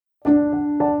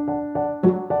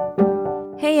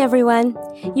everyone.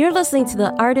 You're listening to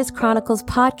the Artist Chronicles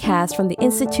podcast from the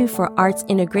Institute for Arts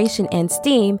Integration and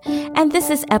STEAM, and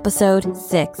this is episode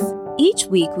 6. Each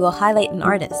week, we'll highlight an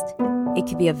artist. It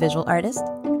could be a visual artist,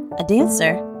 a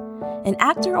dancer, an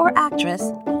actor or actress,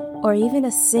 or even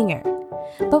a singer.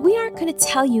 But we aren't going to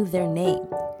tell you their name.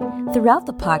 Throughout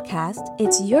the podcast,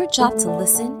 it's your job to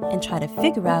listen and try to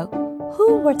figure out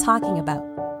who we're talking about.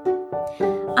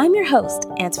 I'm your host,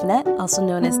 Antoinette, also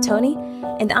known as Tony,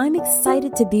 and I'm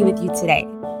excited to be with you today.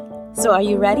 So are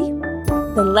you ready?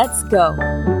 Then let's go.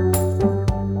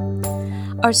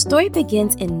 Our story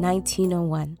begins in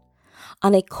 1901.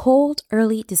 On a cold,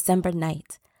 early December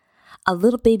night, a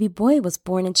little baby boy was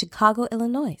born in Chicago,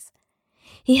 Illinois.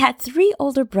 He had 3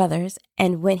 older brothers,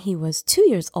 and when he was 2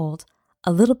 years old,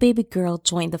 a little baby girl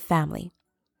joined the family.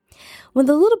 When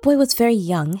the little boy was very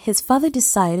young, his father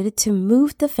decided to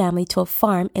move the family to a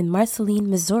farm in Marceline,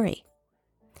 Missouri.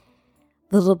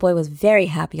 The little boy was very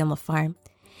happy on the farm.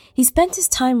 He spent his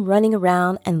time running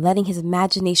around and letting his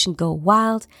imagination go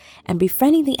wild and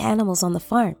befriending the animals on the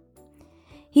farm.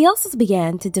 He also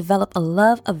began to develop a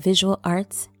love of visual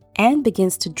arts and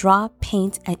begins to draw,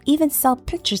 paint, and even sell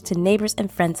pictures to neighbors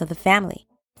and friends of the family.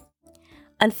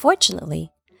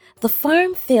 Unfortunately, the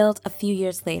farm failed a few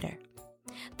years later.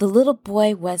 The little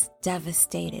boy was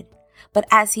devastated, but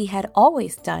as he had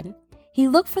always done, he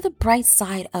looked for the bright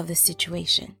side of the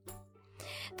situation.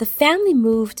 The family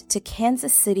moved to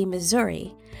Kansas City,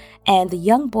 Missouri, and the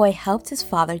young boy helped his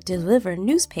father deliver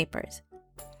newspapers.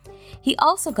 He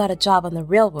also got a job on the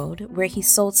railroad where he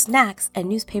sold snacks and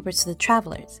newspapers to the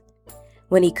travelers.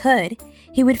 When he could,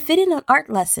 he would fit in an art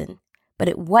lesson, but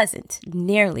it wasn't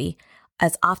nearly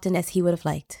as often as he would have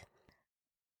liked.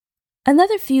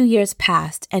 Another few years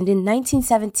passed, and in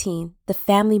 1917, the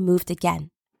family moved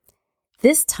again.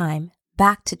 This time,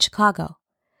 back to Chicago.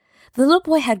 The little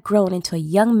boy had grown into a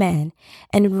young man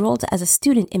and enrolled as a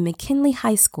student in McKinley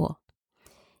High School.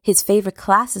 His favorite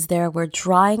classes there were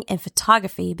drawing and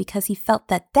photography because he felt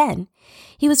that then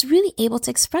he was really able to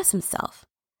express himself.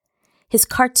 His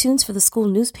cartoons for the school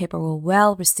newspaper were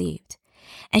well received,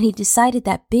 and he decided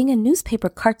that being a newspaper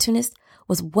cartoonist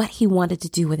was what he wanted to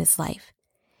do with his life.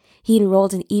 He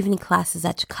enrolled in evening classes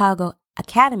at Chicago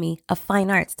Academy of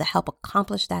Fine Arts to help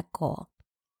accomplish that goal.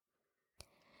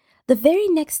 The very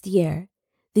next year,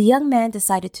 the young man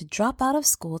decided to drop out of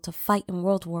school to fight in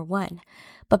World War I,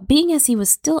 but being as he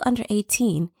was still under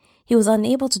 18, he was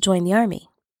unable to join the army.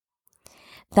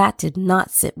 That did not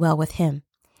sit well with him.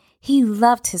 He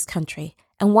loved his country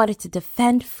and wanted to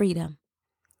defend freedom.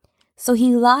 So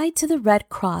he lied to the Red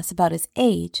Cross about his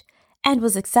age and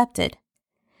was accepted.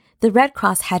 The Red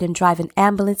Cross had him drive an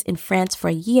ambulance in France for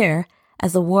a year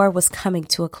as the war was coming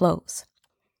to a close.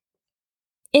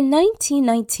 In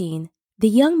 1919, the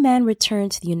young man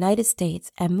returned to the United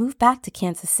States and moved back to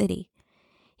Kansas City.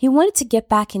 He wanted to get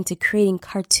back into creating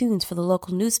cartoons for the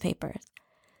local newspapers,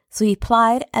 so he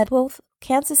applied at both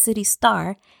Kansas City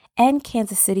Star and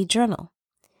Kansas City Journal.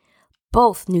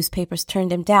 Both newspapers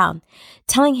turned him down,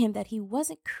 telling him that he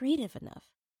wasn't creative enough.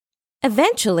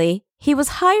 Eventually, he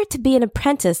was hired to be an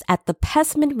apprentice at the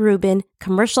Pessman Rubin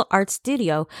Commercial Arts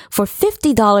Studio for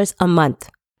 $50 a month.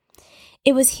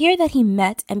 It was here that he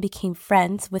met and became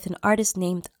friends with an artist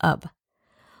named Ub.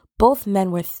 Both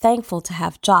men were thankful to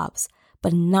have jobs,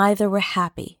 but neither were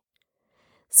happy.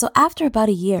 So after about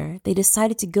a year, they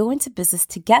decided to go into business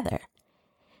together.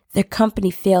 Their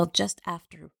company failed just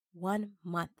after 1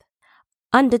 month.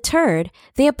 Undeterred,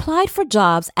 they applied for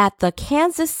jobs at the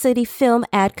Kansas City Film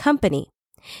Ad Company.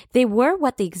 They were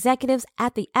what the executives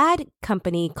at the ad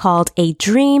company called a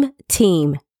dream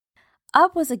team.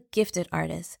 Ub was a gifted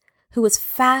artist who was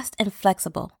fast and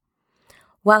flexible,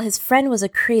 while his friend was a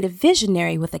creative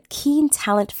visionary with a keen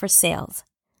talent for sales.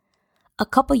 A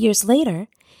couple years later,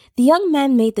 the young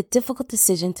man made the difficult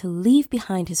decision to leave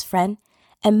behind his friend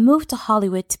and move to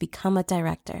Hollywood to become a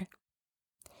director.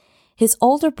 His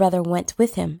older brother went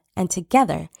with him, and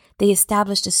together they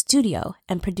established a studio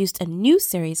and produced a new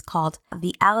series called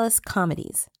The Alice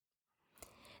Comedies.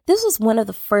 This was one of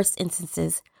the first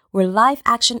instances where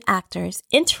live-action actors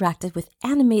interacted with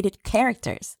animated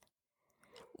characters.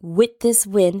 With this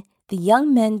win, the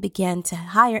young men began to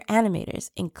hire animators,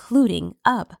 including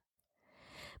Ub.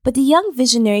 But the young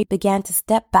visionary began to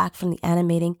step back from the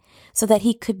animating so that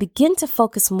he could begin to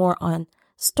focus more on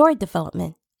story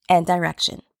development and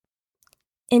direction.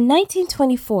 In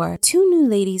 1924, 2 new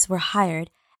ladies were hired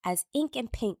as ink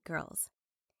and paint girls.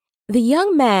 The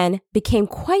young man became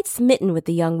quite smitten with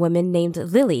the young woman named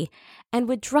Lily and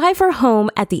would drive her home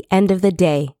at the end of the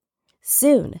day.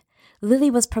 Soon, Lily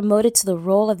was promoted to the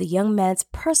role of the young man's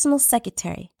personal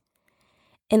secretary.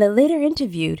 In a later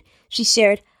interview, she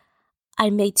shared, I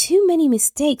made too many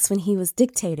mistakes when he was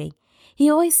dictating. He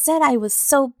always said I was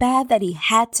so bad that he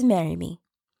had to marry me.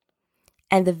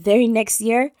 And the very next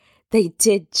year, they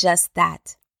did just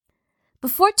that.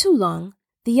 Before too long,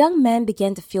 the young man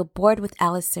began to feel bored with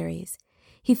Alice series.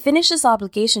 He finished his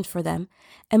obligation for them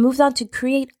and moved on to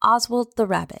create Oswald the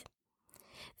Rabbit.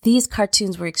 These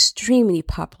cartoons were extremely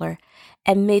popular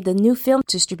and made the new film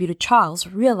distributor Charles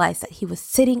realize that he was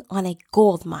sitting on a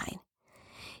gold mine.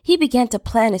 He began to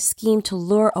plan a scheme to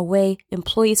lure away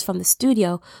employees from the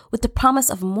studio with the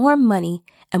promise of more money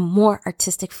and more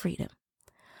artistic freedom.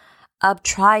 Ub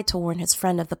tried to warn his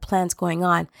friend of the plans going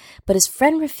on, but his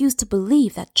friend refused to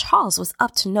believe that Charles was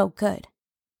up to no good.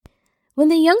 When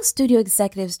the young studio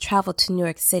executives traveled to New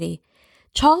York City,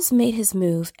 Charles made his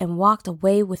move and walked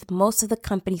away with most of the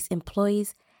company's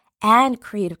employees and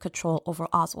creative control over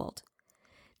Oswald.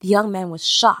 The young man was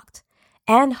shocked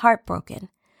and heartbroken,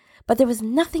 but there was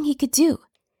nothing he could do.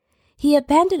 He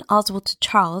abandoned Oswald to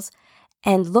Charles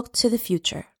and looked to the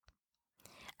future.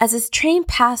 As his train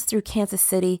passed through Kansas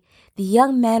City, the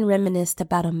young man reminisced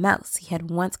about a mouse he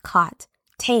had once caught,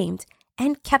 tamed,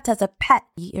 and kept as a pet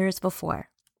years before.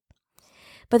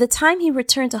 By the time he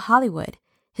returned to Hollywood,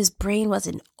 his brain was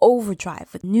in overdrive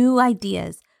with new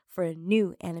ideas for a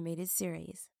new animated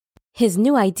series. His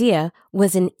new idea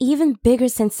was an even bigger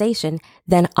sensation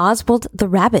than Oswald the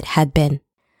Rabbit had been.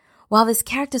 While this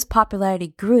character's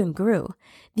popularity grew and grew,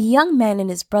 the young man and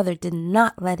his brother did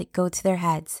not let it go to their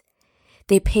heads.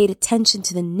 They paid attention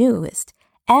to the newest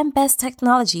and best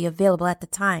technology available at the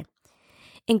time,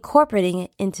 incorporating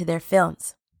it into their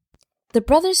films. The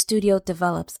Brothers Studio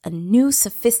develops a new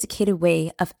sophisticated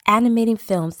way of animating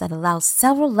films that allows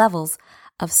several levels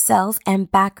of cells and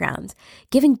backgrounds,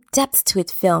 giving depth to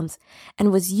its films,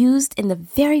 and was used in the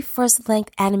very first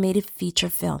length animated feature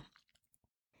film.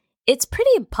 It's pretty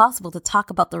impossible to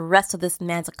talk about the rest of this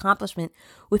man's accomplishment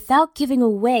without giving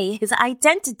away his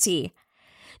identity.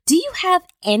 Do you have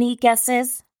any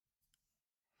guesses?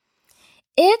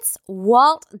 It's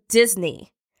Walt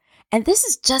Disney. And this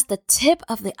is just the tip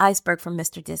of the iceberg for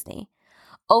Mr. Disney.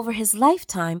 Over his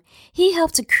lifetime, he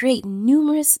helped to create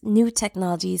numerous new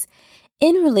technologies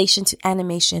in relation to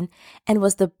animation and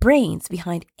was the brains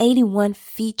behind 81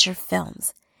 feature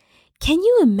films. Can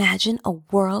you imagine a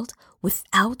world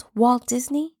without Walt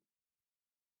Disney?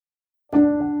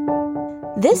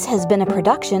 This has been a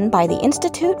production by the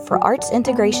Institute for Arts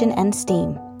Integration and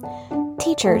STEAM.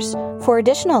 Teachers, for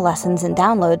additional lessons and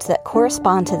downloads that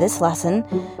correspond to this lesson,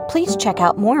 please check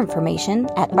out more information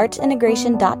at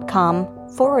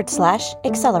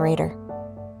artsintegration.com/accelerator.